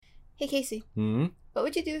Hey, Casey, Hmm. what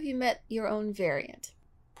would you do if you met your own variant?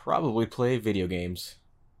 Probably play video games.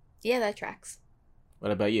 Yeah, that tracks. What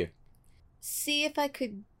about you? See if I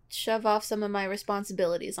could shove off some of my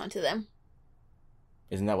responsibilities onto them.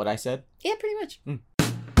 Isn't that what I said? Yeah, pretty much. Hmm.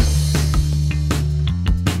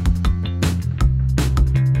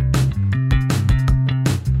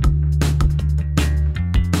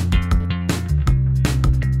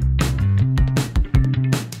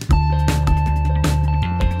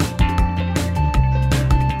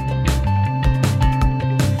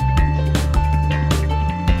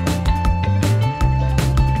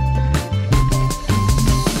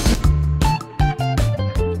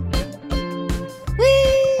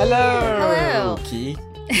 Whee! Hello, Key.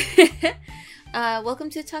 Welcome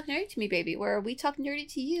to Talk Nerdy to Me, baby, where we talk nerdy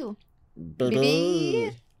to you.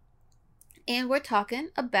 Baby. And we're talking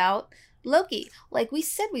about Loki, like we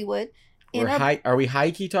said we would. Are we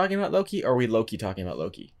high key talking about Loki, or are we low key talking about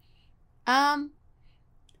Loki?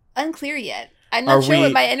 Unclear yet. I'm not sure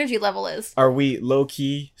what my energy level is. Are we low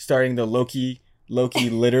key starting the Loki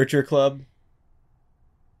Literature Club?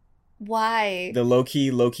 Why? The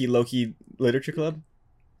Loki Literature Club?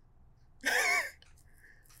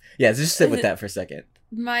 Yeah, just sit with that for a second.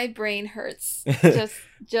 My brain hurts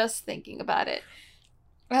just thinking about it.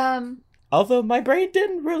 Although my brain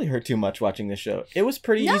didn't really hurt too much watching this show. It was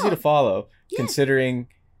pretty easy to follow, considering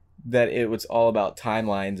that it was all about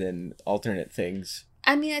timelines and alternate things.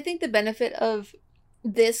 I mean, I think the benefit of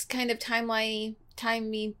this kind of timey-wimey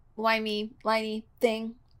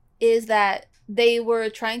thing is that they were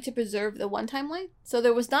trying to preserve the one timeline. So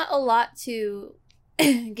there was not a lot to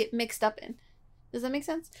get mixed up in. Does that make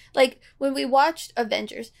sense? Like, when we watched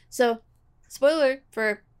Avengers, so, spoiler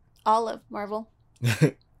for all of Marvel,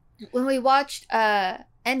 when we watched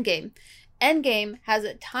Endgame has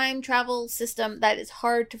a time travel system that is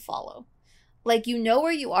hard to follow. Like, you know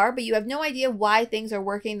where you are, but you have no idea why things are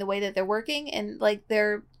working the way that they're working, and, like,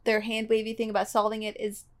 their hand-wavy thing about solving it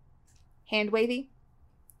is hand-wavy.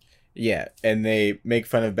 Yeah, and they make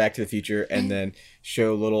fun of Back to the Future and then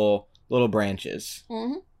show little branches.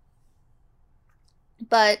 Mm-hmm.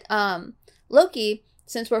 But Loki,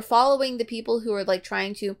 since we're following the people who are like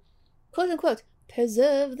trying to, quote unquote,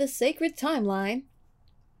 preserve the sacred timeline,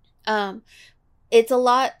 it's a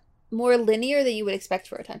lot more linear than you would expect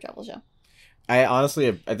for a time travel show. I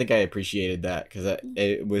think I appreciated that because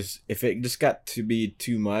it was, if it just got to be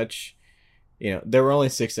too much, there were only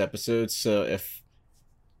 6 episodes, so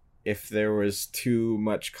if there was too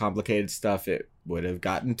much complicated stuff, it would have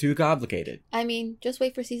gotten too complicated. I mean, just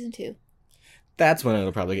wait for season 2. That's when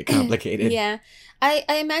it'll probably get complicated. Yeah. I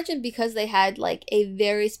imagine because they had like a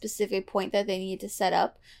very specific point that they needed to set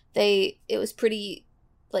up, it was pretty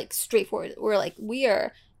like straightforward. We're like, we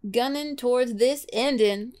are gunning towards this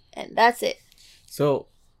ending, and that's it. So,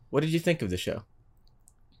 what did you think of the show?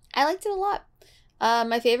 I liked it a lot.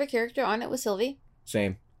 My favorite character on it was Sylvie.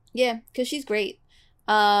 Same. Yeah, because she's great.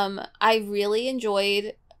 I really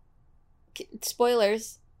enjoyed,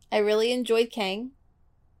 spoilers, I really enjoyed Kang.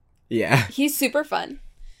 Yeah. He's super fun.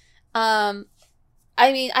 I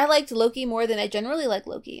mean, I liked Loki more than I generally like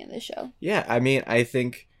Loki in this show. Yeah, I mean, I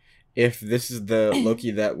think if this is the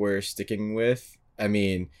Loki that we're sticking with, I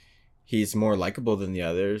mean, he's more likable than the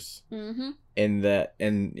others. Mm-hmm.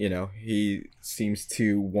 And he seems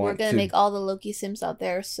to want We're gonna make all the Loki sims out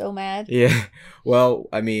there so mad. Yeah. Well,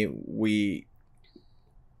 I mean,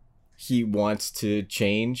 he wants to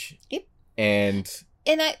change. Yep. And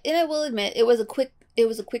I will admit, it was a quick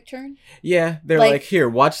turn. Yeah, they're like, here,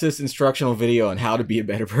 watch this instructional video on how to be a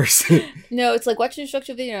better person. No, it's like, watch an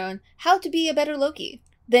instructional video on how to be a better Loki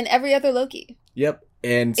than every other Loki. Yep,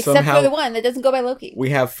 and except somehow for the one that doesn't go by Loki. We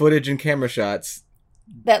have footage and camera shots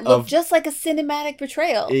that look just like a cinematic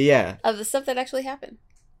portrayal. Yeah, of the stuff that actually happened.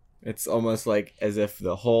 It's almost like as if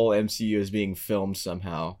the whole MCU is being filmed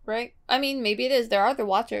somehow. Right. I mean, maybe it is. There are the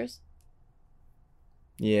Watchers.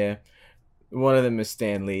 Yeah, one of them is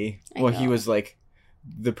Stan Lee. Well, he was like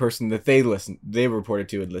the person that they reported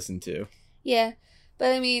to had listened to. Yeah,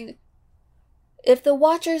 but I mean, if the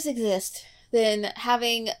Watchers exist, then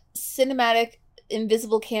having cinematic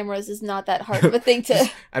invisible cameras is not that hard of a thing to...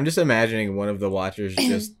 I'm just imagining one of the Watchers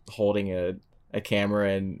just holding a camera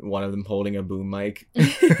and one of them holding a boom mic.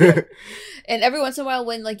 And every once in a while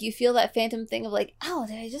when like you feel that phantom thing of like, oh,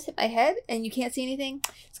 did I just hit my head? And you can't see anything,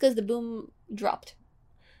 it's because the boom dropped.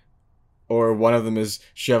 Or one of them is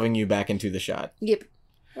shoving you back into the shot. Yep.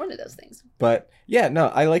 One of those things. But yeah, no,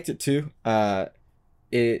 I liked it too.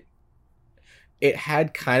 It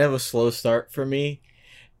had kind of a slow start for me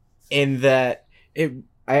in that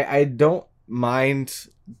I don't mind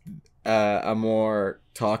a more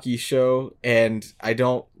talky show, and I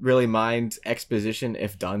don't really mind exposition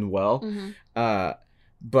if done well.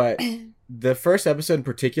 But the first episode in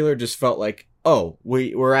particular just felt like, oh,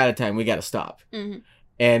 we're out of time. We got to stop.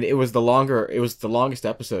 And it was the longest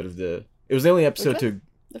episode of the. It was the only episode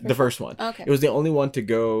the first one. Okay. It was the only one to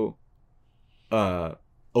go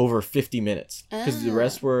over 50 minutes because the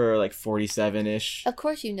rest were like 47-ish. Of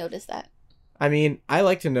course you noticed that. I mean, I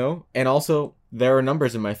like to know, and also there are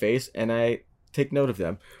numbers in my face, and I take note of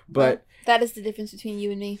them. But well, that is the difference between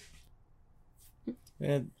you and me.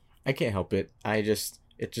 I can't help it. It's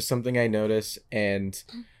just something I notice, and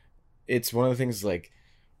it's one of the things like,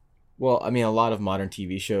 well, I mean, a lot of modern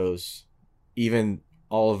TV shows, even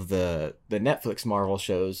all of the Netflix Marvel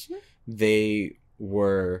shows, they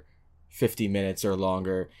were 50 minutes or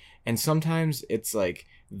longer, and sometimes it's like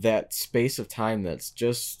that space of time that's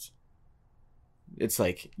just, it's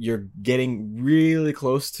like you're getting really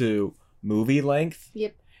close to movie length.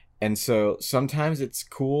 Yep. And so sometimes it's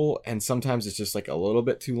cool, and sometimes it's just like a little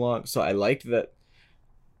bit too long. So I liked that,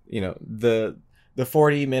 the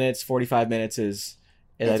 40 minutes, 45 minutes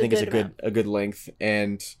I think is a good length,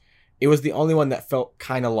 and it was the only one that felt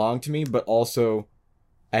kind of long to me, but also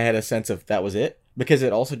I had a sense of that was it, because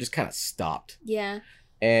it also just kind of stopped. Yeah.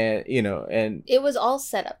 And and it was all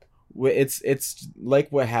set up. It's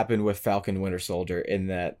like what happened with Falcon Winter Soldier, in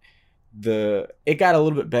that it got a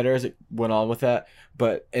little bit better as it went on with that,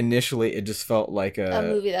 but initially it just felt like a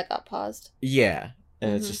movie that got paused. Yeah.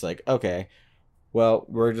 And it's just like, okay, well,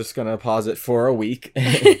 we're just gonna pause it for a week.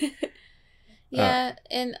 Yeah,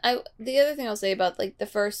 and the other thing I'll say about like the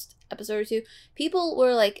first episode or two, people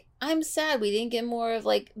were like, I'm sad we didn't get more of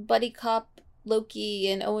like buddy cop Loki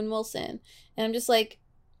and Owen Wilson. And I'm just like,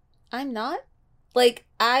 I'm not. Like,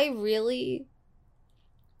 I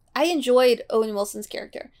enjoyed Owen Wilson's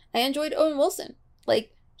character. I enjoyed Owen Wilson.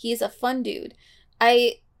 Like, he's a fun dude.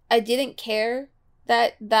 I didn't care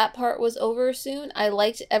that part was over soon. I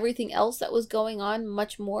liked everything else that was going on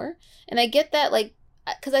much more. And I get that, like,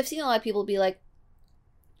 because I've seen a lot of people be like,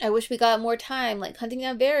 I wish we got more time, like hunting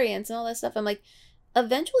down variants and all that stuff. I'm like,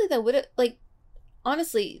 eventually that would have, like,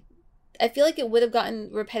 honestly, I feel like it would have gotten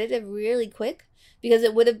repetitive really quick, because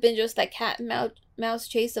it would have been just that cat and mouse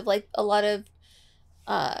chase of like a lot of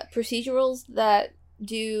procedurals that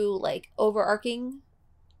do like overarching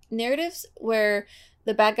narratives where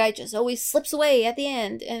the bad guy just always slips away at the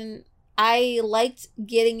end. And I liked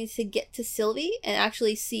getting to get to Sylvie and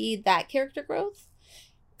actually see that character growth.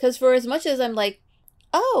 Because for as much as I'm like,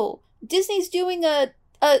 oh, Disney's doing a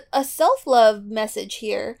self-love message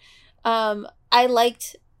here, I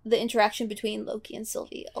liked the interaction between Loki and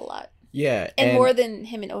Sylvie a lot. Yeah. And more than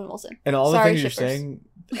him and Owen Wilson. And all the things you're saying,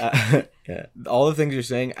 all the things you're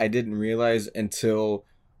saying, I didn't realize until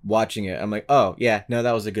watching it. I'm like, oh, yeah, no,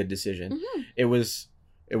 that was a good decision. Mm-hmm.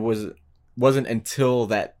 It wasn't until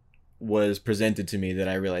that was presented to me that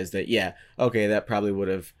I realized that, yeah, okay, that probably would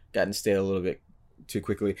have gotten stale a little bit too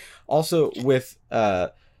quickly. Also, with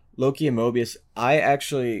Loki and Mobius, I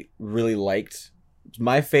actually really liked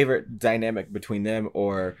my favorite dynamic between them,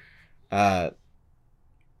 or I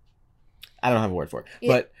don't have a word for it,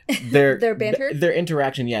 but their banter, their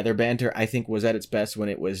interaction, their banter, I think was at its best when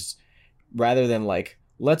it was, rather than like,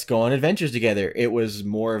 let's go on adventures together, it was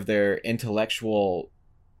more of their intellectual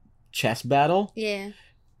chess battle. Yeah.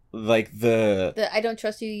 Like the I don't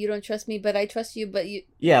trust you, you don't trust me, but I trust you, but you...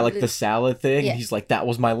 Yeah, like the salad thing. Yeah. He's like, that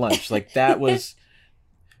was my lunch. Like, that was,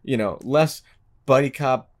 less buddy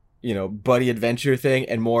cop, buddy adventure thing,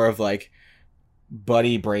 and more of like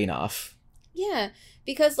buddy brain off. Yeah,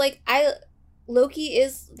 because like Loki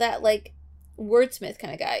is that like wordsmith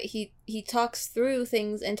kind of guy. He talks through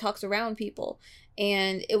things and talks around people,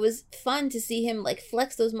 and it was fun to see him like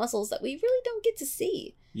flex those muscles that we really don't get to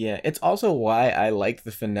see. Yeah, it's also why I liked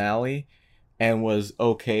the finale and was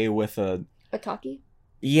okay with a talkie.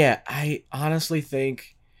 Yeah, I honestly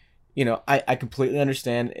think, I completely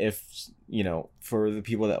understand if, for the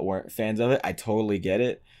people that weren't fans of it, I totally get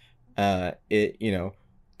it.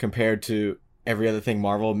 Compared to every other thing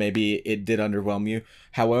Marvel, maybe it did underwhelm you.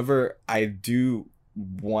 However, I do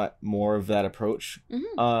want more of that approach.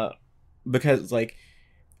 Mm-hmm. Because like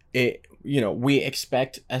it, we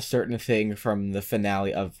expect a certain thing from the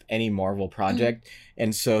finale of any Marvel project. Mm-hmm.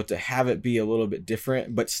 And so to have it be a little bit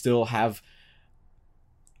different, but still have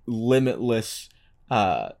limitless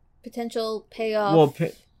potential payoff.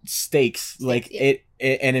 Well, stakes, like it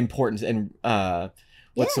and importance, and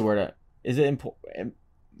what's the word? Is it important?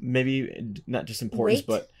 Maybe not just importance, weight?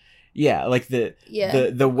 But like the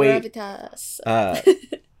weight. Gravitas.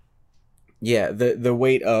 The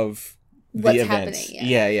weight of what's the events. Happening,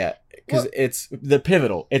 yeah. because it's the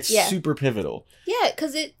pivotal. It's Yeah. super pivotal. Yeah,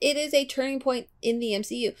 because it is a turning point in the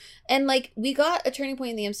MCU. And, like, we got a turning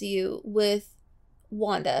point in the MCU with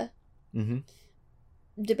Wanda. Mm-hmm.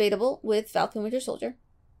 Debatable with Falcon Winter Soldier.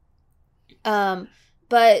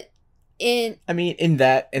 But in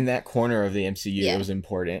that corner of the MCU, Yeah. it was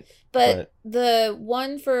important. But the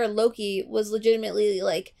one for Loki was legitimately,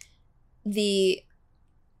 like, the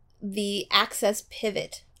access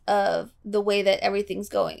pivot of the way that everything's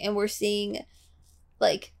going. And we're seeing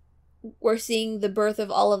the birth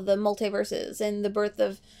of all of the multiverses and the birth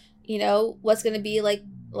of, what's going to be, like,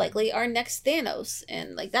 likely our next Thanos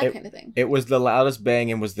and, like, that kind of thing. It was the loudest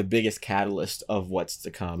bang and was the biggest catalyst of what's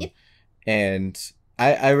to come. Yep. And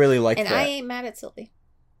I really liked that. And I ain't mad at Sylvie.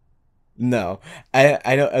 No.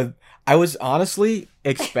 I don't. I was honestly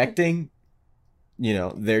expecting,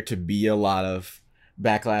 there to be a lot of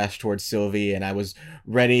backlash towards Sylvie, and I was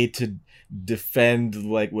ready to defend,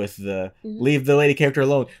 like, with the leave the lady character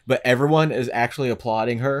alone. But everyone is actually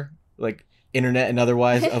applauding her, like, internet and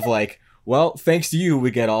otherwise, of like, well, thanks to you,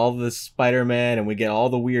 we get all the Spider-Man and we get all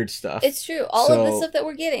the weird stuff. It's true. All of the stuff that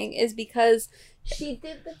we're getting is because she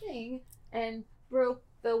did the thing and broke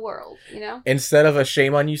the world, Instead of a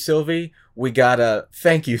shame on you, Sylvie, we got a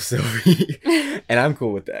thank you, Sylvie. And I'm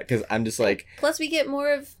cool with that, because I'm just like... Plus, we get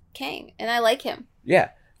more of Kang, and I like him. Yeah.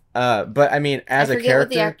 But, I mean, as a character... I forget what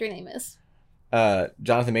the actor name is.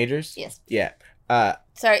 Jonathan Majors? Yes. Yeah.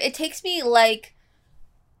 Sorry, it takes me, like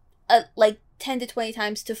 10 to 20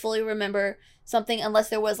 times to fully remember something, unless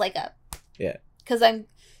there was, like, a... Yeah. Because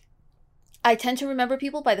I tend to remember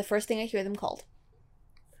people by the first thing I hear them called.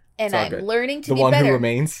 And I'm learning to be better. The one who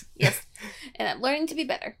remains? Yes. And I'm learning to be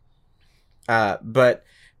better. But,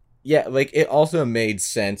 yeah, like, it also made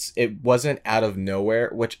sense. It wasn't out of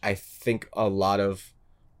nowhere, which I think a lot of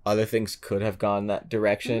other things could have gone that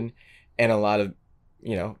direction. Mm-hmm. And a lot of,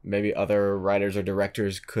 maybe other writers or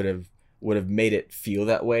directors would have made it feel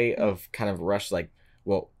that way, of kind of rushed, like,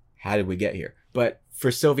 well, how did we get here? But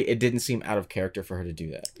for Sylvie, it didn't seem out of character for her to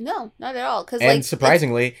do that. No, not at all. And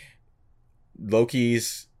surprisingly,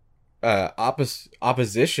 Loki's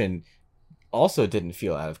opposition also didn't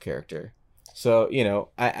feel out of character. So,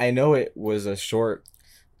 I know it was a short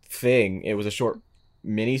thing. It was a short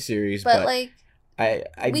mini-series, but like,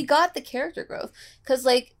 we got the character growth. Because,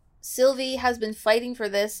 like, Sylvie has been fighting for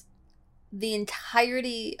this the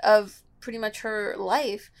entirety of pretty much her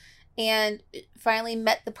life, and finally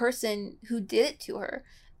met the person who did it to her.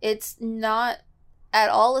 It's not at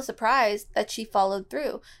all a surprise that she followed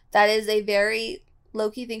through. That is a very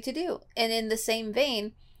Loki thing to do. And in the same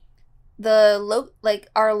vein,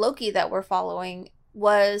 our Loki that we're following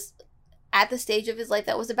was at the stage of his life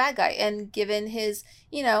that was a bad guy, and given his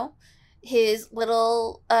his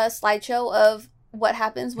little slideshow of what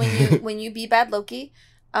happens when you be bad Loki,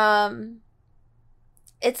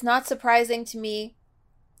 it's not surprising to me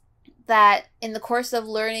that in the course of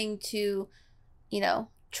learning to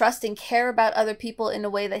trust and care about other people in a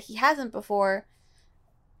way that he hasn't before,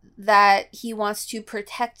 that he wants to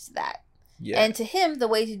protect that. Yeah. And to him, the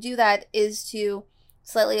way to do that is to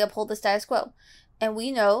slightly uphold the status quo. And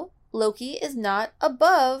we know Loki is not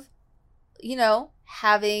above,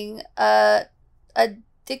 having a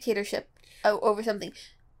dictatorship over something.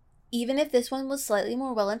 Even if this one was slightly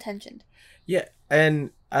more well-intentioned. Yeah, and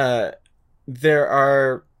there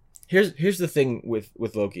are... Here's the thing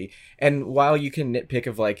with Loki. And while you can nitpick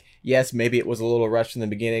of, like, yes, maybe it was a little rushed in the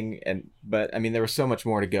beginning, but I mean, there was so much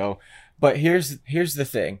more to go. But here's the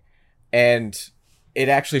thing. And it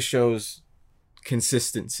actually shows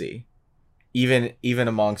consistency, even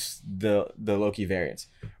amongst the Loki variants,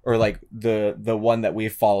 or like the one that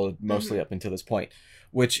we've followed mostly up until this point,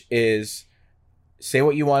 which is, say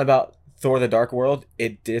what you want about Thor: The Dark World,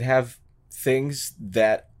 it did have things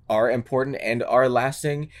that are important and are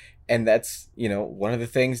lasting, and that's one of the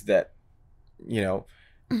things that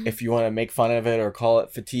if you want to make fun of it or call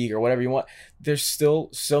it fatigue or whatever you want, there's still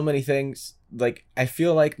so many things. Like, I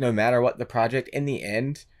feel like no matter what the project, in the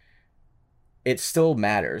end, it still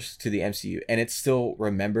matters to the MCU, and it's still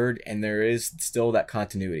remembered, and there is still that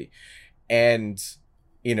continuity. And,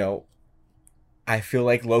 I feel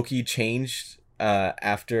like Loki changed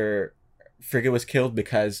after Frigga was killed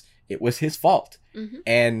because it was his fault. Mm-hmm.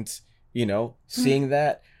 And, seeing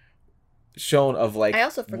that shown of, like... I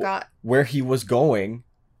also forgot. Where he was going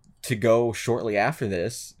to go shortly after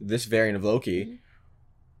this variant of Loki... Mm-hmm.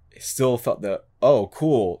 Still felt the, oh,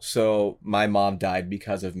 cool, so my mom died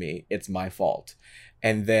because of me, it's my fault.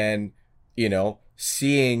 And then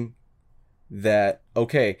seeing that,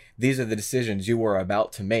 okay, these are the decisions you were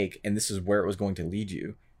about to make, and this is where it was going to lead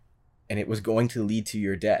you, and it was going to lead to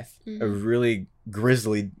your death. Mm-hmm. A really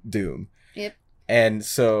grisly doom. Yep. And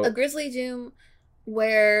so a grisly doom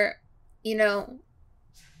where, you know,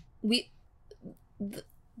 we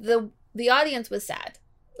the audience was sad.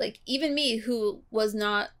 Like, even me, who was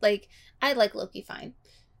not like, I like Loki fine.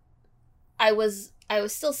 I was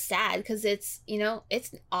still sad because it's, you know,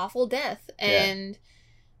 it's an awful death and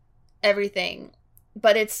everything,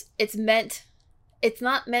 but it's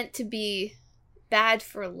not meant to be bad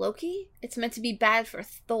for Loki. It's meant to be bad for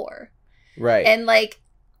Thor. Right. And like,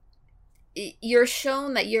 you're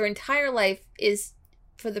shown that your entire life is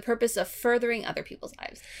for the purpose of furthering other people's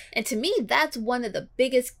lives. And to me, that's one of the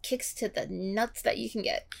biggest kicks to the nuts that you can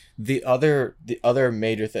get. The other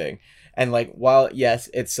major thing, and like, while yes,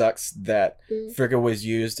 it sucks that Frigga was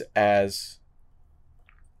used as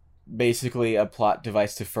basically a plot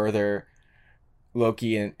device to further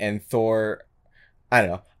Loki and Thor. I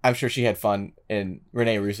don't know. I'm sure she had fun, and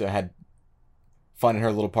Renee Russo had fun in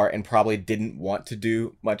her little part and probably didn't want to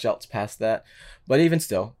do much else past that. But even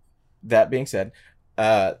still, that being said,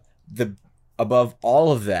 the above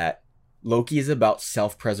all of that, Loki is about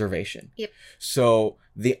self-preservation. Yep. So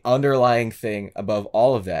the underlying thing above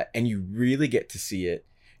all of that, and you really get to see it,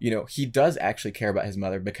 you know, he does actually care about his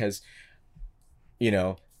mother because, you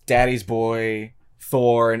know, daddy's boy,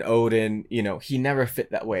 Thor and Odin, you know, he never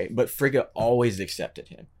fit that way, but Frigga always accepted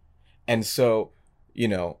him. And so, you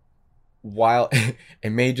know, while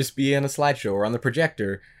it may just be on a slideshow or on the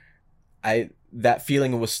projector, that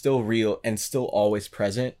feeling was still real and still always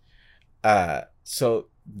present. So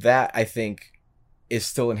that, I think, is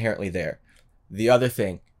still inherently there. The other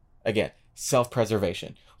thing, again,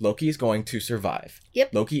 self-preservation. Loki is going to survive.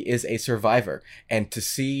 Yep. Loki is a survivor. And to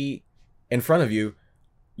see in front of you,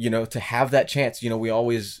 you know, to have that chance, you know, we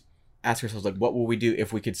always ask ourselves, like, what will we do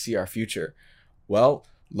if we could see our future? Well,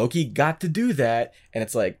 Loki got to do that. And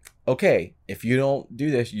it's like, okay, if you don't do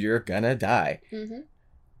this, you're gonna die. Mm-hmm.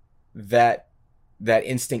 That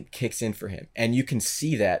instinct kicks in for him. And you can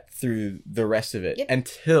see that through the rest of it. Yep.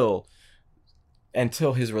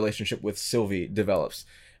 Until his relationship with Sylvie develops.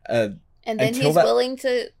 And then he's willing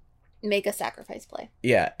to make a sacrifice play.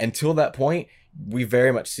 Yeah. Until that point, we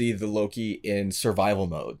very much see the Loki in survival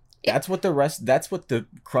mode. Yep. That's what the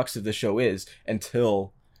crux of the show is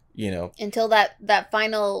until, you know. Until that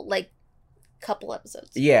final, like, couple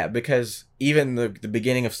episodes. Yeah, because even the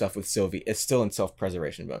beginning of stuff with Sylvie is still in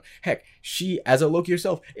self-preservation mode. Heck, she, as a Loki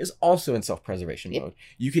herself, is also in self-preservation mode.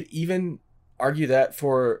 You could even argue that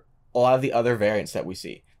for a lot of the other variants that we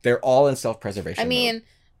see. They're all in self-preservation mode.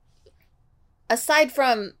 Aside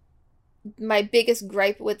from my biggest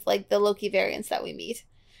gripe with, like, the Loki variants that we meet,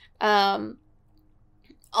 all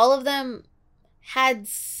of them had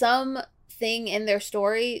something in their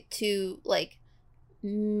story to, like,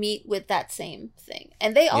 meet with that same thing.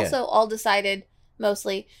 And they also all decided,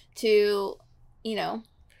 mostly, to, you know.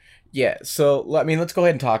 Yeah, so, I mean, let's go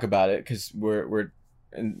ahead and talk about it, because we're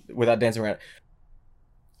and without dancing around,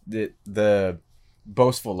 the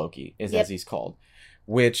boastful Loki is as he's called,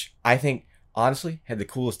 which I think honestly had the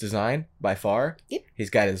coolest design by far. Yep. He's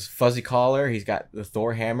got his fuzzy collar, he's got the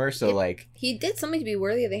Thor hammer, so like he did something to be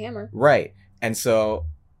worthy of the hammer. Right. And so,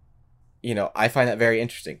 you know, I find that very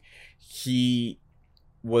interesting. He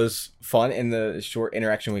was fun in the short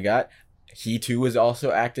interaction we got. He too was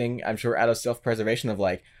also acting, I'm sure, out of self-preservation of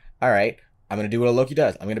like, all right, I'm going to do what a Loki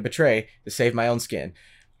does. I'm going to betray to save my own skin.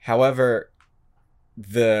 However,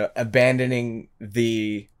 the abandoning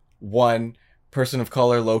the one person of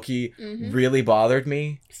color Loki really bothered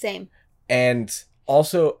me. Same. And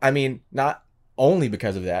also, I mean, not only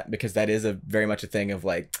because of that, because that is very much a thing of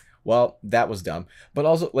like, well, that was dumb, but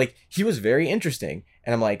also like he was very interesting.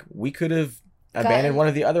 And I'm like, we could have abandoned one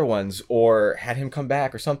of the other ones or had him come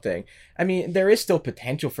back or something. I mean, there is still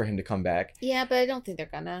potential for him to come back. Yeah, but I don't think they're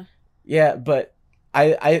gonna. Yeah, but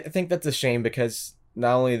I think that's a shame because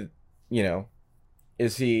not only, you know,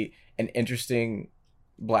 is he an interesting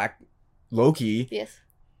black Loki. Yes.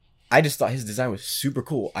 I just thought his design was super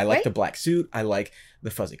cool. I like the black suit. I like the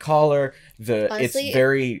fuzzy collar. Honestly, it's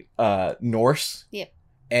very Norse. Yep.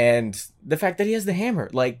 And the fact that he has the hammer,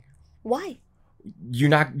 like, why?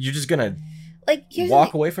 You're just gonna like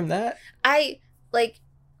walk away from that?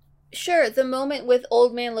 Sure, the moment with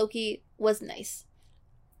Old Man Loki was nice.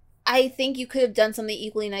 I think you could have done something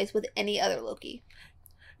equally nice with any other Loki.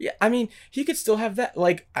 Yeah, I mean, he could still have that.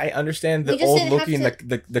 Like, I understand the old Loki and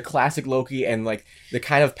the classic Loki and, like, the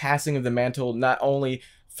kind of passing of the mantle, not only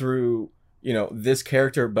through, you know, this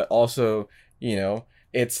character, but also, you know,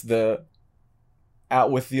 it's the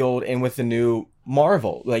out with the old, in with the new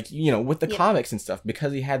Marvel. Like, you know, with the comics and stuff.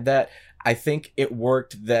 Because he had that, I think it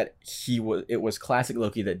worked that it was classic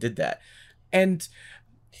Loki that did that. And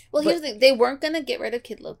Well, here's the thing. They weren't going to get rid of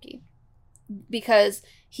Kid Loki because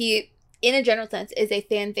he, in a general sense, is a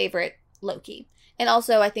fan favorite Loki. And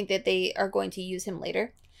also, I think that they are going to use him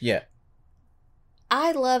later. Yeah.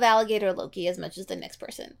 I love Alligator Loki as much as the next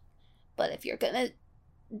person. But if you're going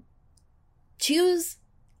to choose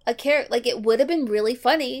a character, like, it would have been really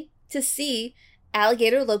funny to see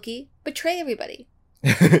Alligator Loki betray everybody.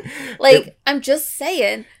 Like, I'm just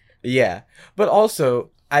saying. Yeah. But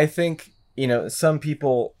also, I think, some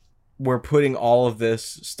people were putting all of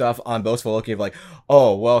this stuff on boastful Loki of like,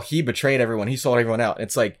 oh, well, he betrayed everyone. He sold everyone out.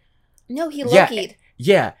 It's like, no, he Loki'd.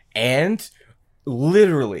 Yeah. And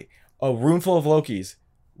literally a room full of Lokis.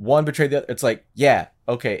 One betrayed the other. It's like, yeah,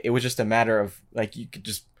 okay. It was just a matter of like, you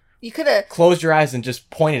could have closed your eyes and just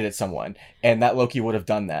pointed at someone, and that Loki would have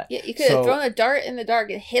done that. Yeah, you could have thrown a dart in the dark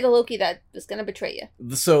and hit a Loki that was going to betray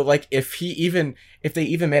you. So, like, if they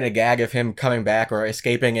even made a gag of him coming back or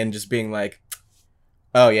escaping and just being like,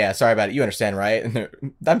 oh, yeah, sorry about it, you understand, right? And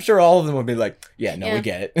I'm sure all of them would be like, yeah, no, we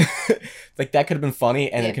get it. Like, that could have been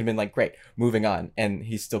funny, and it could have been like, great, moving on, and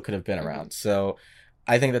he still could have been around. So,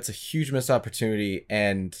 I think that's a huge missed opportunity,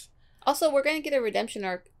 and... Also, we're going to get a redemption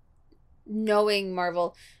arc, knowing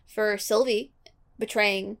Marvel, for Sylvie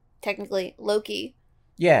betraying, technically, Loki.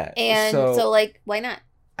 Yeah. And so like, why not?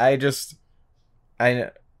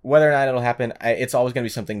 Whether or not it'll happen, it's always going to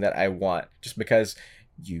be something that I want, just because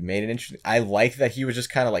you made it interesting. I like that he was just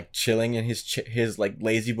kind of like chilling in his like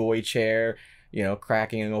lazy boy chair,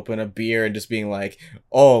 cracking open a beer and just being like,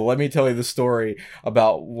 oh, let me tell you the story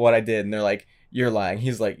about what I did. And they're like, you're lying.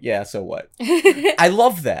 He's like, yeah, so what? I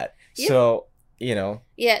love that. Yeah. So,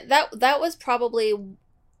 Yeah, that was probably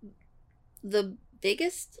the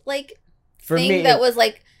biggest, like, for thing me, that was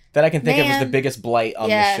like... That I can think of as the biggest blight on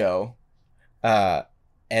the show.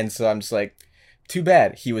 And so I'm just like, too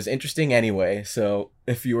bad. He was interesting anyway. So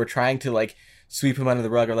if you were trying to, like, sweep him under the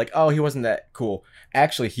rug or like, oh, he wasn't that cool.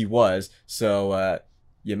 Actually, he was. So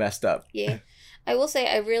you messed up. Yeah. I will say,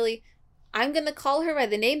 I'm going to call her by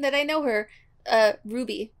the name that I know her,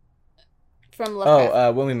 Ruby. From Lovecraft.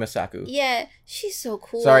 Oh, Wumi Masaku. Yeah, she's so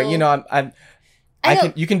cool. Sorry,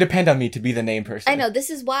 you can depend on me to be the name person. I know, this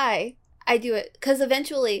is why I do it. Because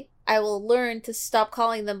eventually I will learn to stop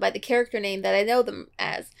calling them by the character name that I know them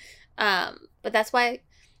as. But that's why,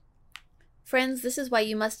 friends, this is why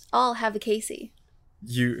you must all have a Casey.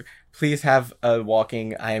 You please have a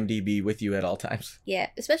walking IMDb with you at all times. Yeah,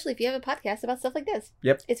 especially if you have a podcast about stuff like this.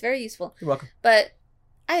 Yep. It's very useful. You're welcome. But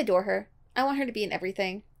I adore her. I want her to be in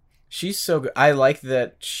everything. She's so good. I like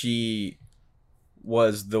that she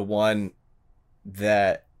was the one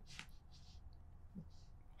that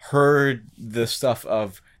heard the stuff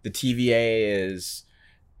of the TVA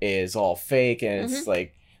is all fake, and it's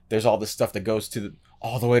like there's all this stuff that goes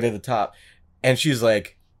all the way to the top, and she's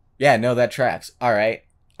like, yeah, no, that tracks. All right,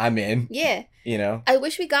 I'm in. Yeah. I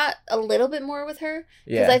wish we got a little bit more with her,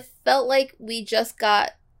 because I felt like we just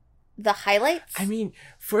got the highlights. I mean,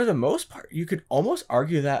 for the most part, you could almost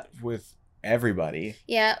argue that with everybody.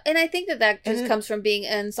 Yeah, and I think that just comes from being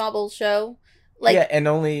an ensemble show. Like, yeah, and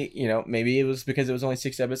only, maybe it was because it was only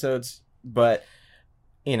 6 episodes, but,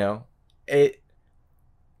 it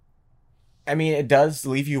does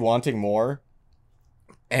leave you wanting more,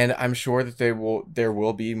 and I'm sure that there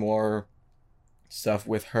will be more stuff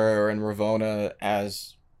with her and Ravonna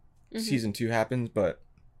as season 2 happens, but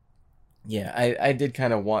yeah, I did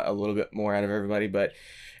kind of want a little bit more out of everybody, but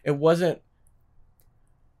it wasn't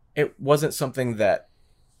something that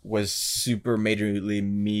was super majorly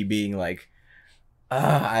me being like,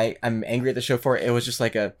 I'm angry at the show for it. It was just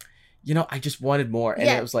like I just wanted more, and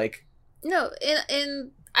it was like, no,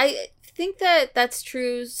 and I think that that's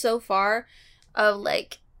true so far of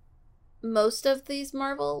like most of these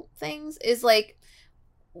Marvel things is like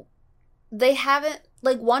they haven't,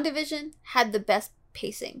 like, WandaVision had the best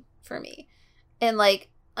pacing for me and like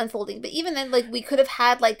unfolding, but even then, like, we could have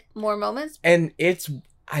had like more moments, and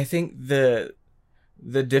I think the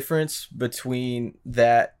difference between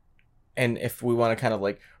that, and if we want to kind of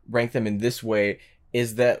like rank them in this way,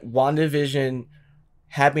 is that WandaVision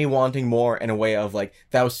had me wanting more in a way of like,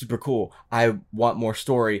 that was super cool, I want more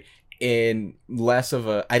story, in less of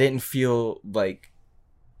I didn't feel like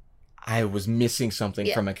I was missing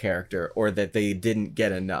something from a character, or that they didn't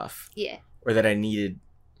get enough. Yeah. Or that I needed,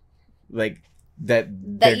 like, that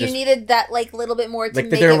you needed that, like, little bit more to like,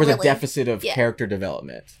 make that there it was really... a deficit of character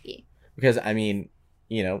development. Yeah. Because, I mean,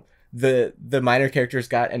 the minor characters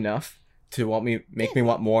got enough to make me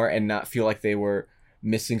want more and not feel like they were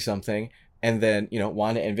missing something. And then,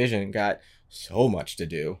 Wanda and Vision got so much to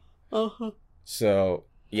do. Uh-huh. So,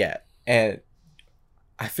 yeah. And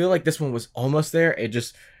I feel like this one was almost there. It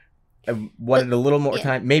just... I wanted a little more yeah.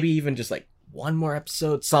 time, maybe even just like one more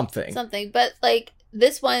episode, something. But like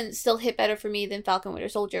this one still hit better for me than Falcon Winter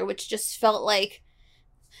Soldier, which just felt like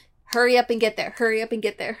hurry up and get there, hurry up and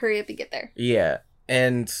get there, hurry up and get there. Yeah,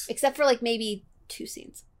 and except for like maybe 2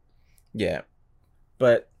 scenes. Yeah,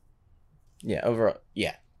 but yeah, overall,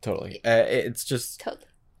 yeah, totally. It's just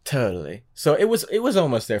totally. So it was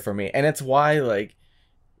almost there for me, and it's why, like,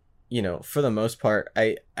 you know, for the most part,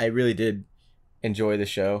 I really did enjoy the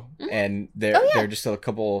show, and there are just a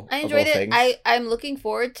couple. I enjoyed it. Things. I'm looking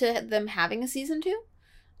forward to them having a season 2.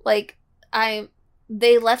 Like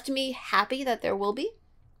they left me happy that there will be.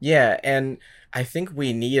 Yeah, and I think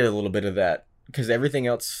we need a little bit of that because everything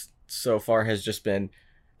else so far has just been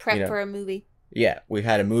prep for a movie. Yeah, we've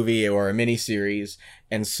had a movie or a mini series,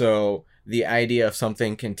 and so the idea of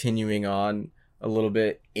something continuing on a little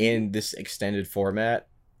bit in this extended format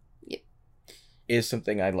is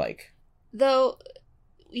something I like. Though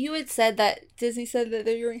you had said that Disney said that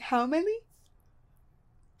they're doing how many?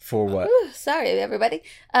 For what? Sorry, everybody.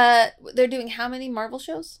 They're doing how many Marvel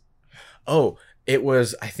shows? Oh, it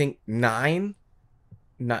was, I think, 9.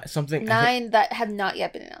 Not something. 9 that have not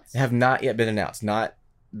yet been announced. Have not yet been announced.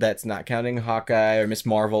 That's not counting Hawkeye or Miss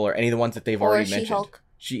Marvel or any of the ones that they've already mentioned.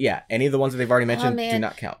 She-Hulk. Any of the ones that they've already mentioned do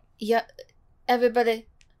not count. Yeah, everybody,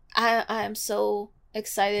 I am so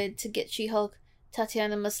excited to get She-Hulk.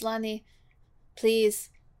 Tatiana Maslany, please,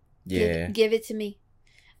 give it to me.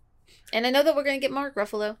 And I know that we're gonna get Mark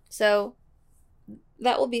Ruffalo, so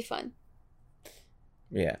that will be fun.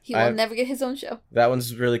 Yeah, he will never get his own show. That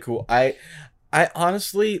one's really cool. I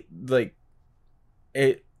honestly like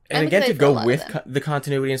it. And again, to go with the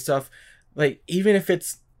continuity and stuff, like, even if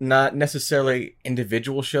it's not necessarily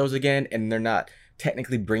individual shows again, and they're not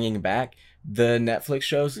technically bringing back the Netflix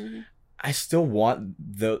shows, I still want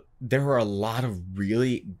there were a lot of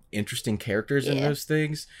really interesting characters in those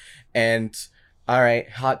things. And, all right,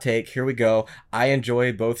 hot take, here we go. I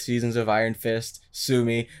enjoy both seasons of Iron Fist. Sue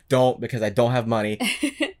me. Don't, because I don't have money.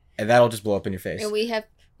 And that'll just blow up in your face. And we have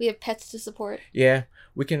pets to support. Yeah,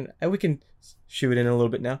 we can shoot in a little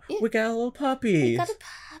bit now. Yeah. We got a little puppy.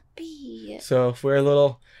 So if we're a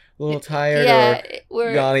little tired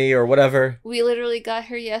or yawny or whatever. We literally got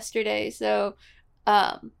her yesterday, so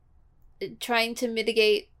trying to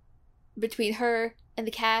mitigate between her and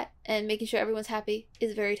the cat and making sure everyone's happy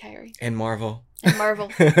is very tiring. And Marvel.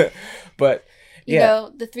 But you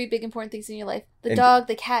know, the 3 big important things in your life: the dog,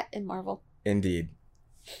 the cat, and Marvel. Indeed.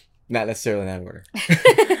 Not necessarily in that order.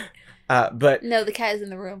 But no, the cat is in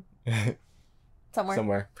the room.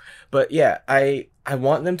 Somewhere. But yeah, I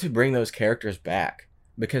want them to bring those characters back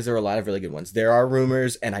because there are a lot of really good ones. There are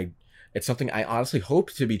rumors, and it's something I honestly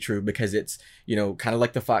hope to be true because it's, you know, kind of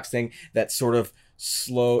like the Fox thing, that sort of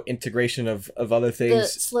slow integration of other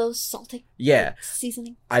things. The slow salting. Yeah.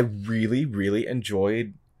 Seasoning. I really, really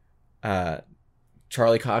enjoyed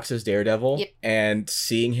Charlie Cox's Daredevil and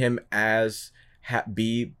seeing him as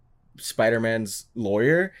be Spider-Man's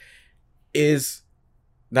lawyer is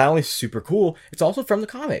not only super cool, it's also from the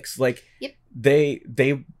comics. Like, they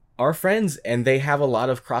are friends, and they have a lot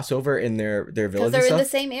of crossover in their villains. Because they're in the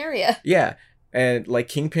same area. Yeah, and like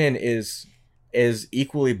Kingpin is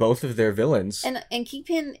equally both of their villains. And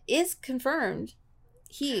Kingpin is confirmed.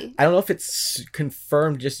 I don't know if it's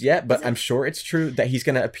confirmed just yet, but I'm sure it's true that he's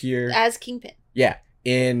gonna appear as Kingpin. Yeah,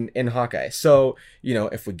 in Hawkeye. So, you know,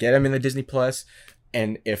 if we get him in the Disney Plus,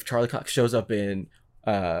 and if Charlie Cox shows up in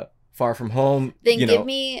Far From Home, then give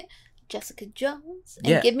me Jessica Jones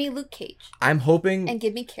and give me Luke Cage. I'm hoping, and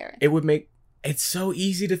give me Karen. It would make it's so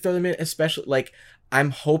easy to throw them in, especially like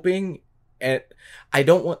I'm hoping, and I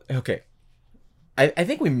don't want. Okay, I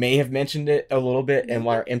think we may have mentioned it a little bit in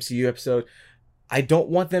our MCU episode. I don't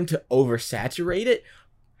want them to oversaturate it.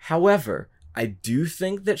 However, I do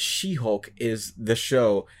think that She-Hulk is the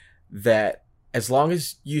show that, as long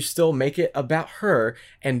as you still make it about her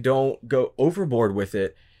and don't go overboard with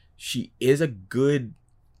it, she is a good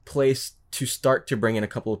place to start to bring in a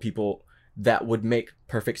couple of people that would make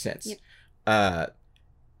perfect sense. Yep.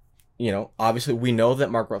 You know, obviously we know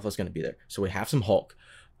that Mark Ruffalo is going to be there, so we have some Hulk.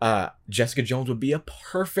 Jessica Jones would be a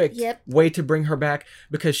perfect way to bring her back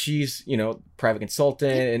because she's, you know, private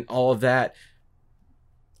consultant and all of that.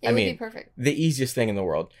 It would be perfect. The easiest thing in the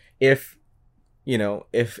world. If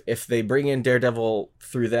they bring in Daredevil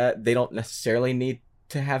through that, they don't necessarily need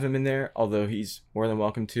to have him in there, although he's more than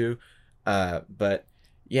welcome to. But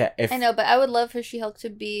yeah, I know, but I would love for She-Hulk to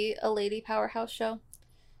be a lady powerhouse show.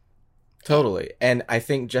 Totally. And I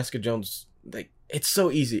think Jessica Jones, like, it's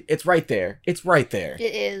so easy. It's right there. It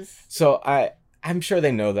is. So I'm sure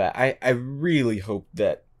they know that. I really hope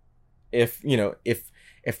that if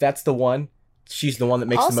that's the one, she's the one that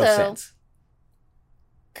makes the most Also, sense.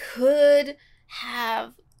 Could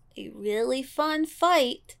have a really fun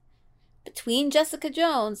fight between Jessica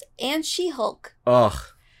Jones and She-Hulk. Ugh.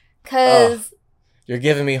 Because You're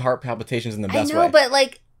giving me heart palpitations in the I best know, way. but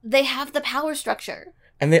like they have the power structure.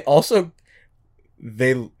 And they also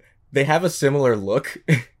they have a similar look.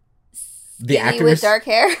 The Skinny actors with dark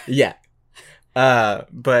hair. Yeah.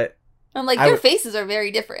 But I'm like, I their would- faces are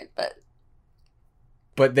very different, but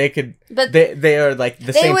they could but they are like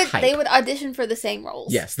the same type. they would audition for the same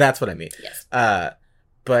roles. Yes, that's what I mean. Yes.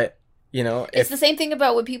 But you know, It's the same thing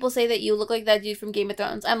about when people say that you look like that dude from Game of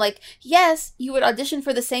Thrones. I'm like, yes, you would audition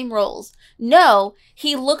for the same roles. No,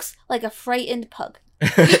 he looks like a frightened pug.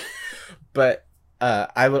 but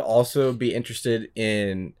I would also be interested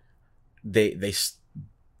in they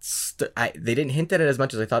didn't hint at it as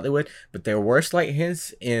much as I thought they would, but there were slight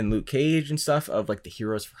hints in Luke Cage and stuff of like the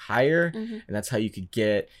heroes for hire, Mm-hmm. and that's how you could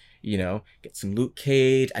get some Luke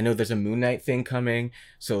Cage. I know there's a Moon Knight thing coming,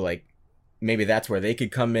 so like maybe that's where they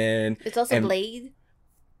could come in. It's also And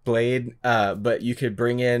Blade, but you could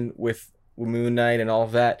bring in with Moon Knight and all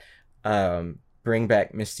of that, bring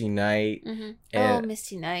back Misty Knight, Mm-hmm. and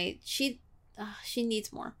Misty Knight. She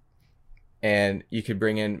needs more. and you could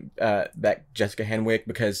bring in back Jessica Henwick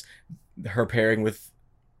because her pairing with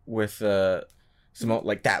Simone,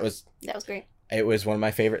 like that was great. it was one of my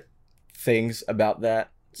favorite things about that.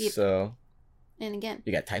 Yep. So And again,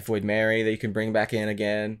 you got Typhoid Mary that you can bring back in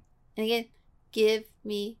again. give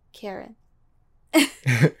me Karen.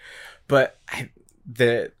 But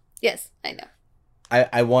Yes, I know.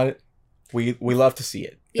 I want we love to see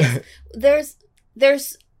it. Yes. There's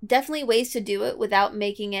definitely ways to do it without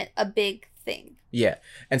making it a big thing. Yeah.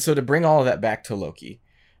 And so to bring all of that back to Loki.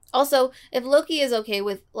 Also, if Loki is okay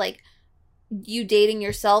with like you dating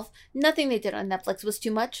yourself, nothing they did on Netflix was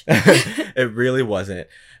too much. It really wasn't.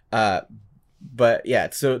 But yeah,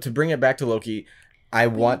 so to bring it back to Loki, I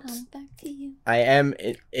am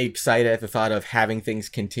excited at the thought of having things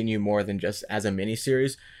continue more than just as a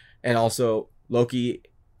miniseries. And also Loki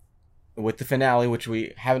with the finale, which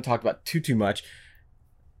we haven't talked about too much,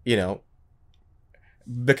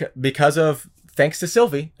 because of thanks to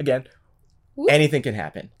Sylvie again, Whoop. anything can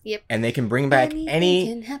happen. Yep. And they can bring back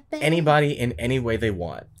Anything can happen. anybody in any way they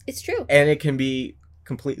want. It's true. And it can be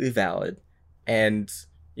completely valid. And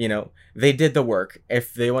they did the work.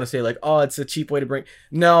 If they want to say like, oh, it's a cheap way to bring,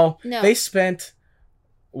 no. They spent,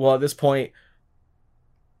 well, at this point,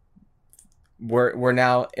 we're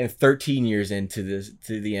now 13 years into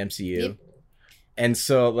the MCU. Yep. And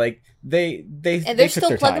so like they're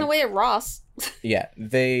still plugging away at Ross. Yeah,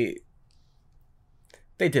 they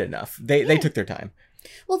did enough. They took their time.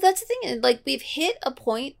 Well, that's the thing. Like, we've hit a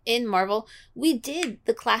point in Marvel. We did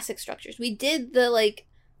the classic structures. We did the like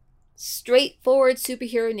straightforward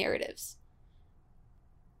superhero narratives,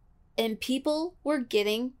 and people were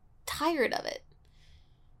getting tired of it.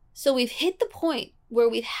 So we've hit the point where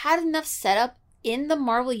we've had enough setup in the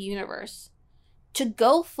Marvel universe to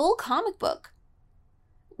go full comic book,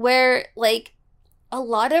 where like a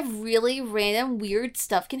lot of really random weird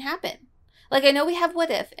stuff can happen. Like, I know we have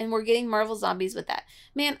What If, and we're getting Marvel Zombies with that.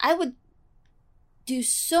 Man, I would do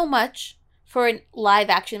so much for a live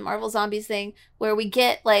action Marvel Zombies thing where we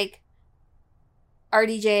get like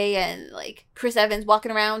RDJ and like Chris Evans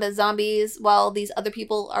walking around as zombies while these other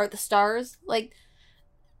people are the stars. Like,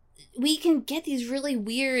 we can get these really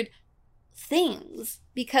weird things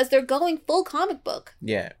because they're going full comic book.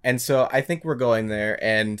 Yeah, and so I think we're going there,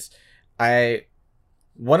 and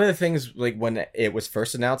one of the things, like, when it was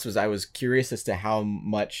first announced was I was curious as to how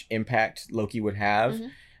much impact Loki would have,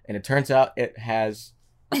 and it turns out it has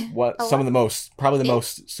probably the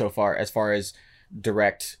most so far as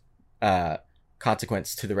direct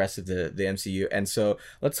consequence to the rest of the MCU. And so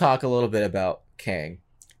let's talk a little bit about Kang.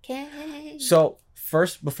 So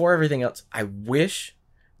first, before everything else, I wish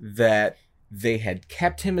that they had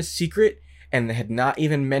kept him a secret and had not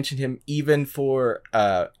even mentioned him even for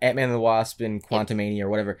Ant-Man and the Wasp and Quantumania or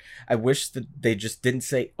whatever. I wish that they just didn't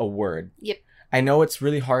say a word. Yep. I know it's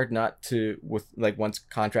really hard not to, with like once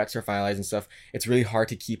contracts are finalized and stuff, it's really hard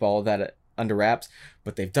to keep all of that under wraps,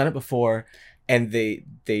 but they've done it before, and there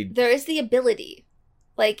is the ability.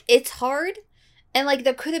 Like, it's hard, and like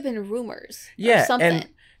there could have been rumors. Yeah, or something.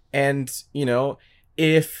 And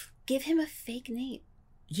if give him a fake name.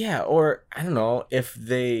 Yeah, or I don't know if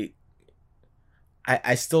they.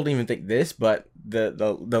 I still don't even think this, but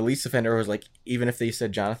the least offender was like, even if they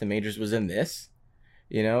said Jonathan Majors was in this,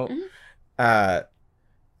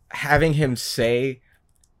 having him say,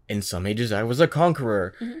 in some ages I was a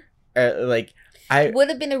conqueror, would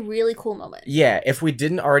have been a really cool moment. Yeah, if we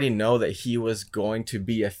didn't already know that he was going to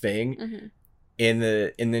be a thing, in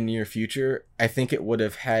the near future, I think it would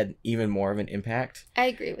have had even more of an impact. I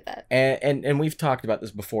agree with that. And we've talked about this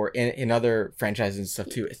before in other franchises and stuff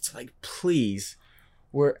too. It's like, please,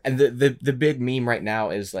 and the big meme right now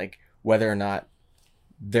is like whether or not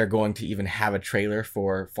they're going to even have a trailer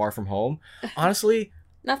for Far From Home. Honestly,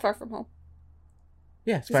 Not Far From Home.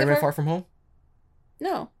 yeah, Spider-Man Far From Home.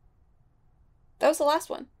 No. That was the last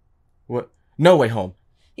one. What? No Way Home.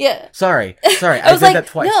 Yeah. Sorry. I was did like, that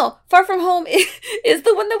twice. no, Far From Home is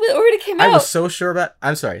the one that already came out. I was so sure about.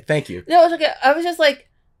 I'm sorry. Thank you. No, it's okay. I was just like,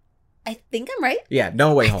 I think I'm right. Yeah,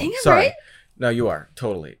 No Way I Home. think I'm Sorry. right. No, you are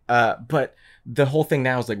totally. But the whole thing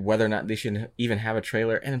now is like whether or not they should even have a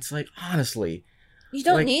trailer, and it's like, honestly, You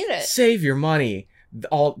don't like, need it. Save your money,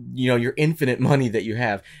 all your infinite money that you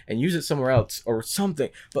have, and use it somewhere else or something.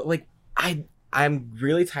 But like, I'm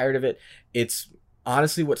really tired of it. It's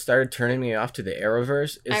honestly what started turning me off to the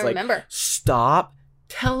Arrowverse. Is I like, remember. stop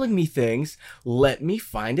telling me things. Let me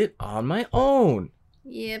find it on my own.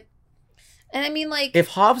 Yep. And I mean, like, If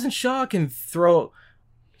Hobbs and Shaw can throw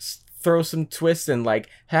some twists and like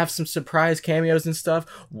have some surprise cameos and stuff,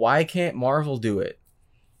 why can't Marvel do it?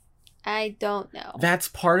 I don't know. That's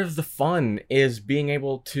part of the fun, is being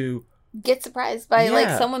able to Get surprised by like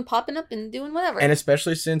Yeah. someone popping up and doing whatever. and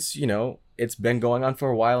especially since, it's been going on for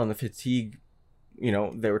a while and the fatigue,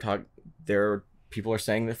 people are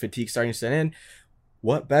saying the fatigue starting to set in.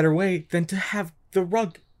 What better way than to have the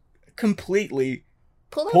rug completely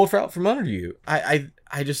pulled out from under you? I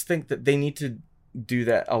just think that they need to do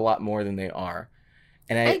that a lot more than they are.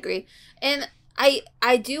 And I agree. And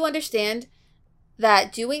I do understand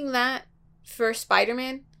that doing that for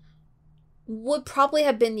Spider-Man would probably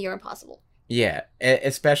have been near impossible. Yeah,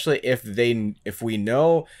 especially if we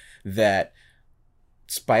know that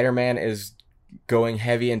Spider-Man is going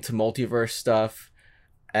heavy into multiverse stuff,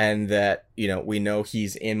 and that we know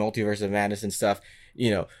he's in Multiverse of Madness and stuff.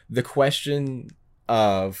 The question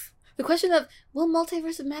of will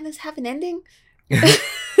Multiverse of Madness have an ending?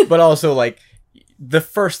 but also like the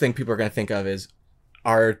first thing people are going to think of is,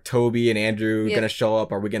 are Toby and Andrew going to show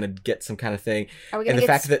up? Are we going to get some kind of thing? Are we going to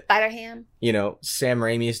get Spider-Ham? Sam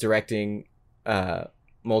Raimi is directing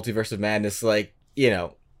Multiverse of Madness. Like,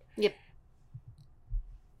 Yep.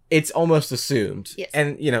 it's almost assumed. Yes.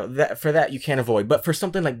 And, that you can't avoid. But for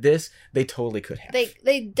something like this, they totally could have.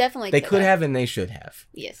 They definitely could have, and they should have.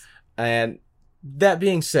 Yes. And that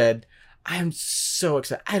being said, I'm so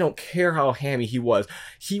excited. I don't care how hammy he was.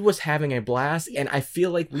 He was having a blast, and I feel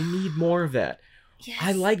like we need more of that. Yes.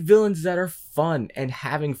 I like villains that are fun and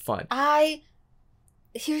having fun.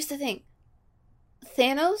 Here's the thing.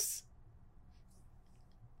 Thanos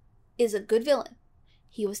is a good villain.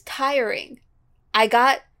 He was tiring. I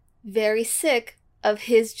got very sick of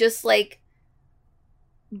his just like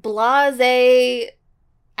blasé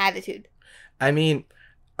attitude. I mean,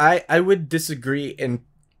 I would disagree in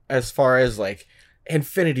as far as like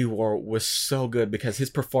Infinity War was so good because his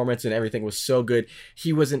performance and everything was so good.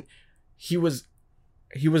 He was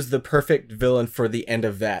the perfect villain for the end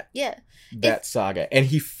of that saga, and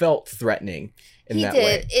he felt threatening in that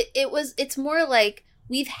way. It's more like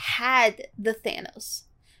we've had the Thanos,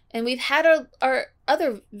 and we've had our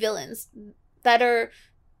other villains that are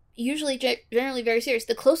usually generally very serious.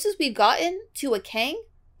 The closest we've gotten to a Kang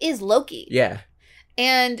is Loki. Yeah.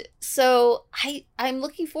 And so I'm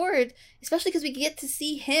looking forward, especially because we get to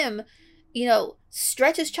see him,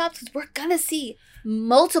 stretch his chops, because we're gonna see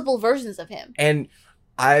multiple versions of him. And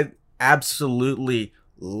I absolutely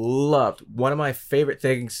loved one of my favorite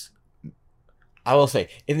things, I will say,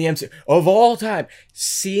 in the MCU of all time,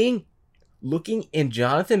 looking in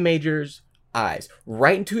Jonathan Majors' eyes,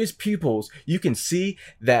 right into his pupils, you can see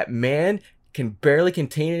that man can barely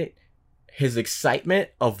contain it. His excitement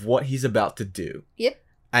of what he's about to do. Yep.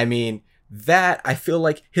 I mean, I feel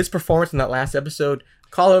like his performance in that last episode,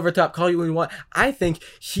 call over top, call you when you want. I think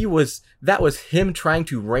that was him trying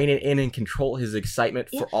to rein it in and control his excitement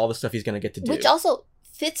for all the stuff he's going to get to do. Which also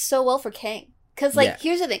fits so well for Kang. Because,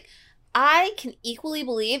 here's the thing. I can equally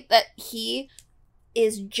believe that he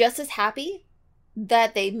is just as happy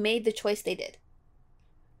that they made the choice they did.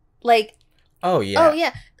 Oh, yeah. Oh,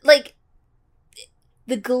 yeah.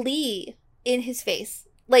 The glee in his face,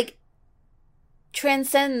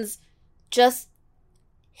 transcends just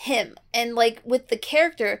him. And, with the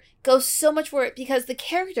character, goes so much for it, because the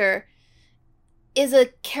character is a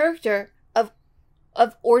character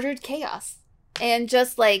of ordered chaos. And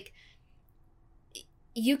just,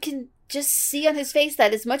 you can just see on his face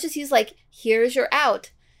that as much as he's here's your out,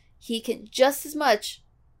 he can just as much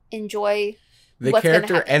enjoy the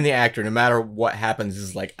character and the actor, no matter what happens,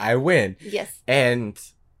 is I win. Yes. And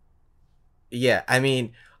yeah, I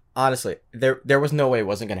mean, honestly, there was no way it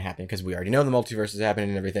wasn't going to happen because we already know the multiverse is happening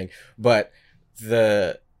and everything. But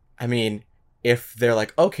I mean, if they're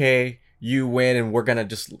like, okay, you win, and we're gonna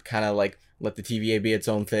just kind of like let the TVA be its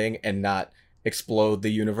own thing and not explode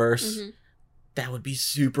the universe, that would be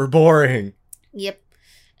super boring. Yep.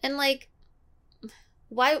 And like,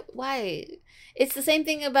 why? It's the same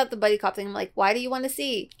thing about the buddy cop thing. I'm like, why do you want to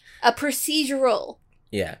see a procedural?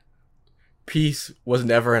 Yeah. Peace was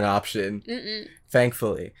never an option,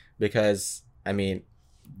 thankfully, because I mean,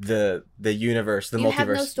 the universe, the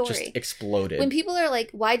multiverse just exploded. When people are like,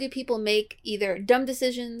 why do people make either dumb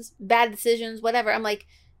decisions, bad decisions, whatever? I'm like,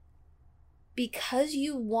 because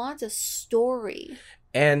you want a story.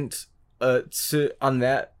 And on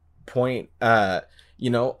that point, you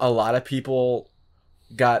know, a lot of people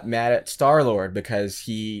got mad at Star-Lord because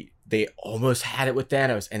they almost had it with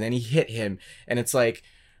Thanos and then he hit him, and it's like,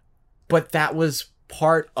 but that was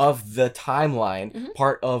part of the timeline,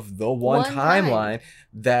 part of the one timeline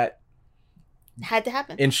that had to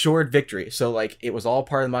happen, ensured victory. So like, it was all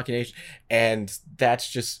part of the machination, and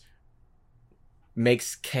that's just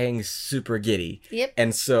makes Kang super giddy. Yep.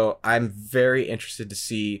 And so I'm very interested to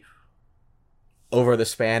see over the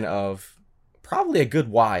span of probably a good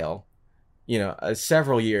while, you know,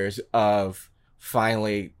 several years of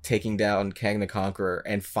finally taking down Kang the Conqueror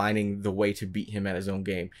and finding the way to beat him at his own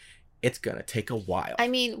game. It's gonna take a while. I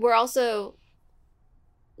mean, we're also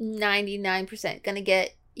 99% gonna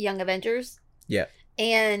get Young Avengers. Yeah.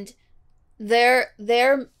 And their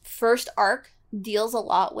first arc deals a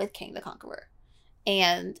lot with Kang the Conqueror.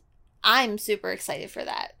 And I'm super excited for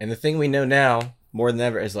that. And the thing we know now, more than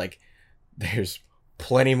ever, is like, there's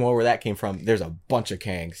plenty more where that came from. There's a bunch of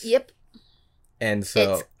Kangs. Yep. And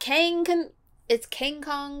so... It's Kang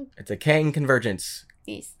Kong. It's a Kang convergence.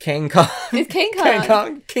 Yes. Kang Kong. It's Kang Kong. Kang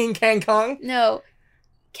Kong. King Kang Kong? No.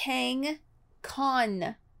 Kang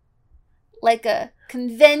Con. Like a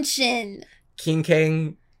convention. King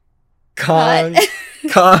Kang Kong.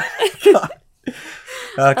 Con.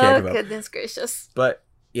 Okay, oh, goodness gracious. But,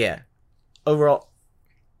 yeah. Overall,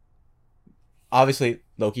 obviously,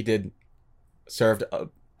 Loki served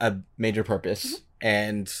a major purpose.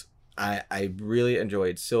 And I really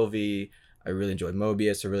enjoyed Sylvie. I really enjoyed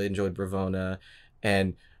Mobius. I really enjoyed Bravona.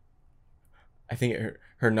 And I think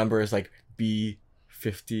her number is like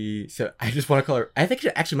B50. So I just want to call her... I think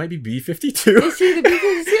it actually might be B52. Is she the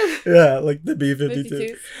B52? Yeah, like the B52.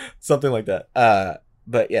 52. Something like that.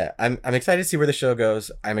 But yeah, I'm excited to see where the show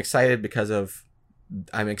goes. I'm excited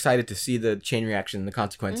to see the chain reaction, the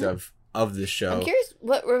consequence of this show. I'm curious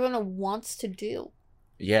what Ravonna wants to do.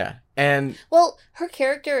 Yeah. And well, her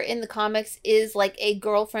character in the comics is like a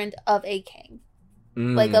girlfriend of a Kang.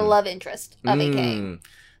 Like a love interest of a Kang.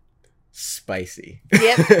 Spicy.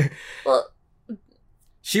 Yep. Well,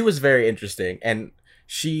 she was very interesting, and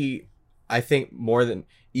I think more than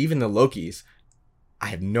even the Lokis, I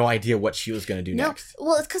have no idea what she was going to do next.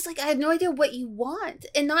 Well, it's because like I have no idea what you want,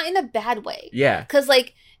 and not in a bad way. Yeah. Because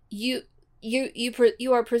like you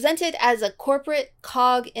are presented as a corporate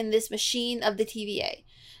cog in this machine of the TVA,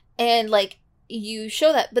 and like you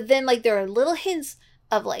show that, but then like there are little hints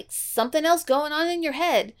of like something else going on in your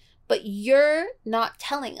head, but you're not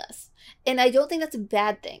telling us, and I don't think that's a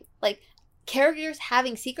bad thing. Like, characters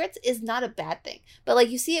having secrets is not a bad thing, but like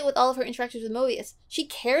you see it with all of her interactions with Mobius. She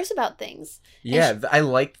cares about things. Yeah, I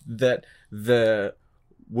liked that the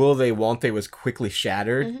will they won't they was quickly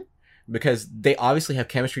shattered, because they obviously have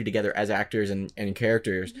chemistry together as actors and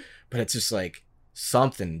characters, but it's just like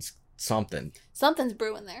something's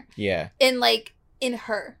brewing there. Yeah. And like in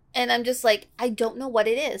her, and I'm just like, I don't know what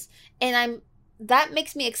it is, and that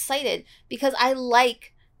makes me excited because I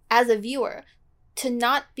like, as a viewer, to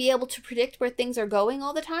not be able to predict where things are going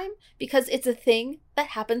all the time, because it's a thing that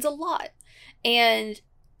happens a lot. And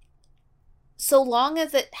so long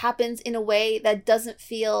as it happens in a way that doesn't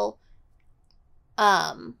feel,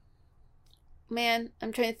 man,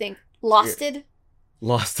 I'm trying to think, losted.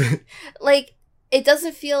 Like, it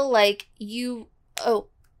doesn't feel like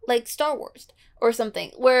like Star Wars or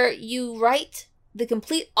something, where you write the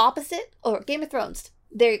complete opposite, or Game of Thrones.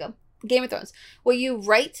 There you go. Game of Thrones. Where you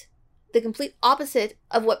write the complete opposite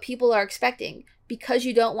of what people are expecting because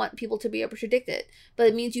you don't want people to be able to predict it, but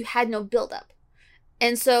it means you had no build-up.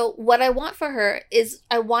 And so what I want for her is,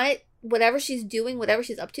 I want it, whatever she's doing, whatever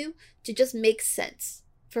she's up to just make sense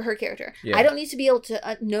for her character. Yeah. I don't need to be able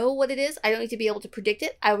to know what it is. I don't need to be able to predict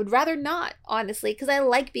it. I would rather not, honestly, because I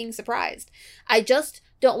like being surprised. I just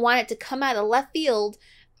don't want it to come out of left field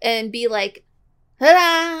and be like,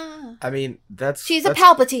 ta-da! I mean, she's a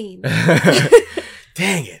Palpatine.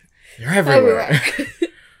 Dang it. They're everywhere.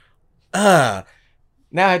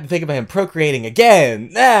 Now I have to think about him procreating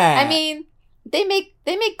again. I mean, they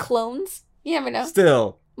make clones. You never know.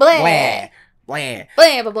 Still. Blah. Blah. Blah.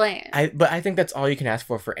 Blah, blah, blah. But I think that's all you can ask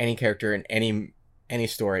for any character in any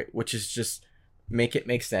story, which is just make it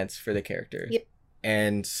make sense for the character. Yep.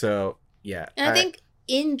 And so, yeah. And I think,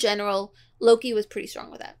 in general, Loki was pretty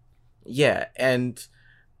strong with that. Yeah, and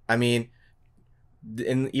I mean,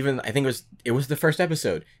 and even I think it was the first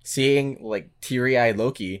episode. Seeing like teary-eyed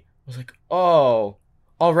Loki, I was like, oh,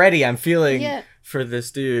 already I'm feeling for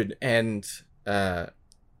this dude. And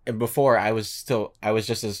before I was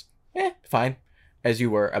just as fine as you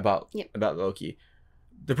were about Loki.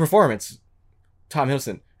 The performance, Tom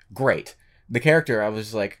Hiddleston, great. The character, I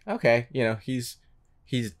was like, okay, he's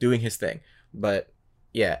doing his thing. But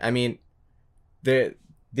yeah, I mean, the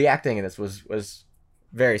acting in this was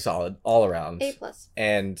very solid all around. A+.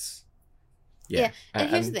 And yeah. And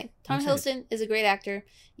here's the thing. Tom Hiddleston is a great actor.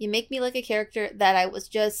 You make me like a character that I was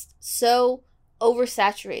just so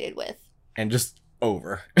oversaturated with. And just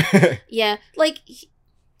over. Yeah. Like,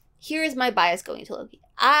 here is my bias going to Loki.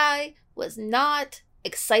 I was not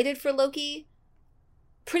excited for Loki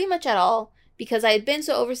pretty much at all because I had been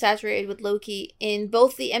so oversaturated with Loki in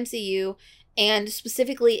both the MCU and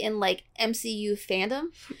specifically in like MCU fandom.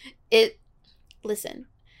 Listen,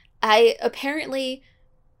 I apparently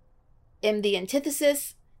am the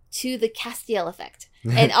antithesis to the Castiel effect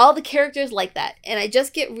and all the characters like that. And I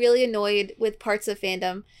just get really annoyed with parts of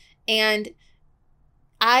fandom. And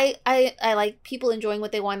I like people enjoying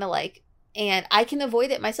what they want to like, and I can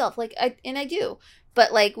avoid it myself. Like, I do.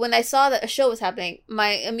 But like when I saw that a show was happening, my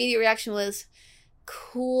immediate reaction was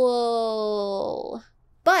cool.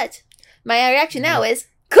 But my reaction now is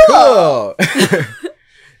cool.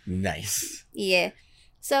 Nice. Yeah.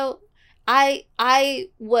 So I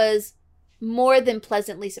was more than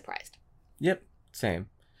pleasantly surprised. Yep. Same.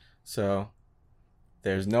 So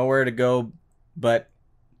there's nowhere to go but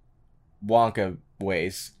Wonka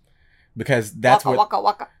ways, because that's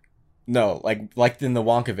Waka. No, like in the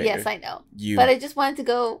Wonka video. Yes, I know. But I just wanted to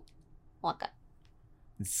go Wonka.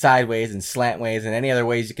 Sideways and slantways and any other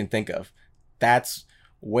ways you can think of. That's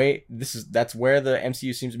where the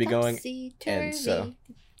MCU seems to be going. And so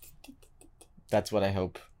that's what I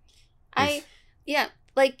hope.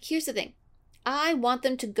 Here's the thing. I want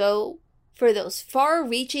them to go for those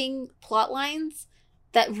far-reaching plot lines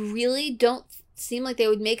that really don't seem like they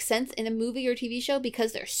would make sense in a movie or TV show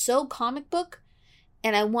because they're so comic book,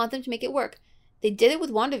 and I want them to make it work. They did it with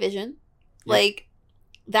WandaVision. Yeah. Like,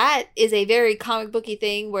 that is a very comic booky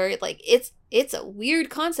thing where like it's a weird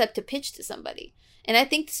concept to pitch to somebody. And I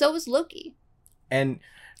think so is Loki. And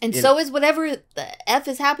so is whatever the F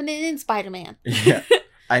is happening in Spider-Man. Yeah.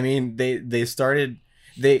 I mean,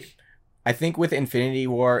 I think with Infinity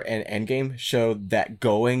War and Endgame showed that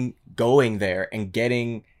going there and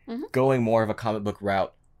going more of a comic book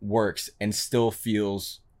route works and still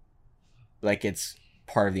feels like it's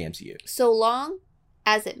part of the MCU. So long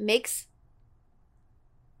as it makes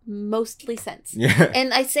mostly sense. Yeah.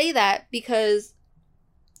 And I say that because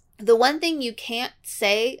the one thing you can't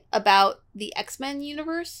say about the X-Men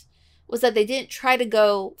universe was that they didn't try to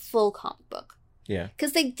go full comic book. Yeah.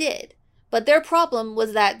 Because they did. But their problem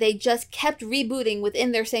was that they just kept rebooting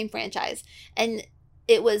within their same franchise. And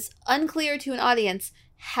it was unclear to an audience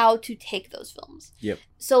how to take those films. Yep.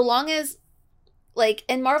 So long as, like,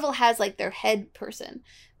 and Marvel has, like, their head person.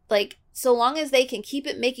 Like, so long as they can keep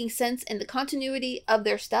it making sense in the continuity of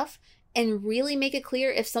their stuff and really make it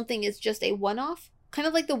clear if something is just a one-off, kind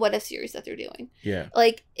of like the What If series that they're doing. Yeah.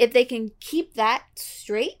 Like, if they can keep that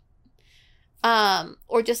straight,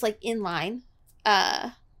 or just, like, in line,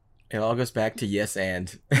 it all goes back to yes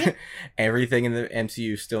and. Yeah. Everything in the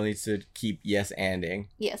MCU still needs to keep yes anding.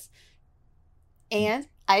 Yes. And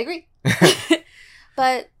I agree.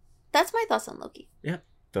 But that's my thoughts on Loki. Yeah,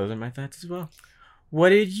 those are my thoughts as well. What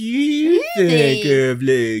did you think of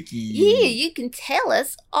Loki? Yeah, you can tell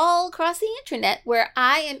us all across the internet, where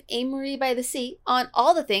I am Amory by the Sea on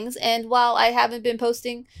all the things. And while I haven't been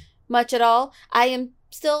posting much at all, I am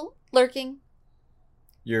still lurking.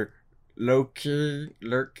 You're Loki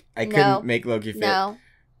lurk? I couldn't make Loki fit. No.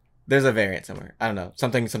 There's a variant somewhere. I don't know.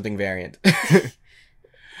 Something variant.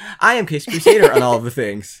 I am Case Crusader on all of the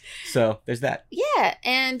things. So there's that. Yeah,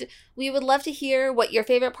 and we would love to hear what your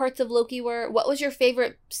favorite parts of Loki were. What was your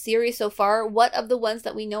favorite series so far? What of the ones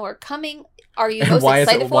that we know are coming are you most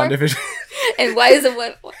excited for? And why is it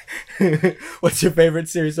WandaVision? What's your favorite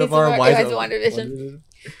series so far? Why is it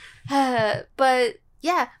WandaVision? But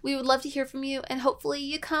yeah, we would love to hear from you, and hopefully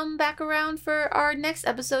you come back around for our next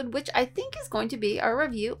episode, which I think is going to be our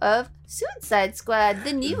review of Suicide Squad,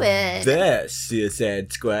 the new one. The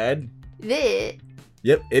Suicide Squad.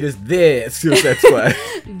 Yep, it is the Suicide Squad.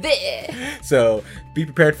 The. So be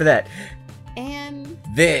prepared for that. And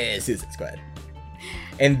The Suicide Squad.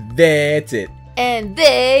 And that's it. And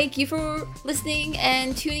thank you for listening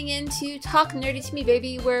and tuning in to Talk Nerdy to Me,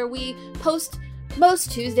 baby, where we post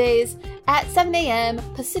most Tuesdays at 7 a.m.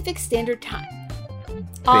 Pacific Standard Time.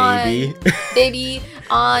 Baby.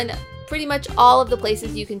 On pretty much all of the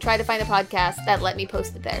places you can try to find a podcast that let me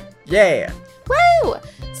post it there. Yeah. Woo!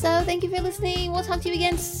 So thank you for listening. We'll talk to you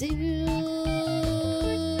again soon.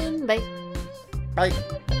 Bye. Bye.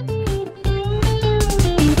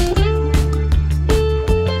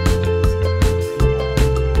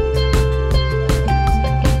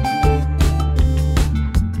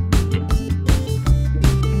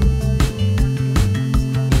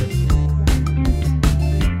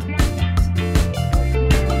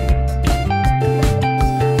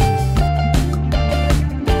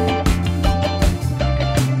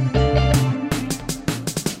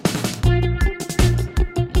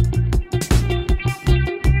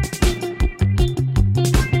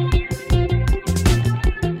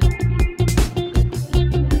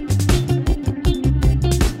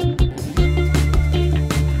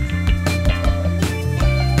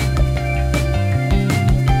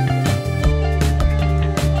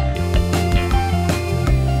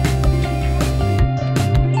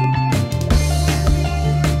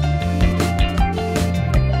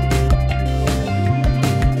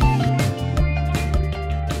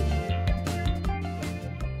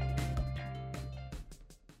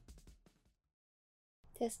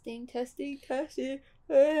 Testing. Can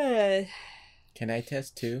I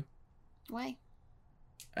test too? Why?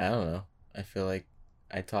 I don't know. I feel like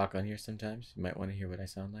I talk on here sometimes. You might want to hear what I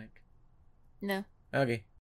sound like. No. Okay.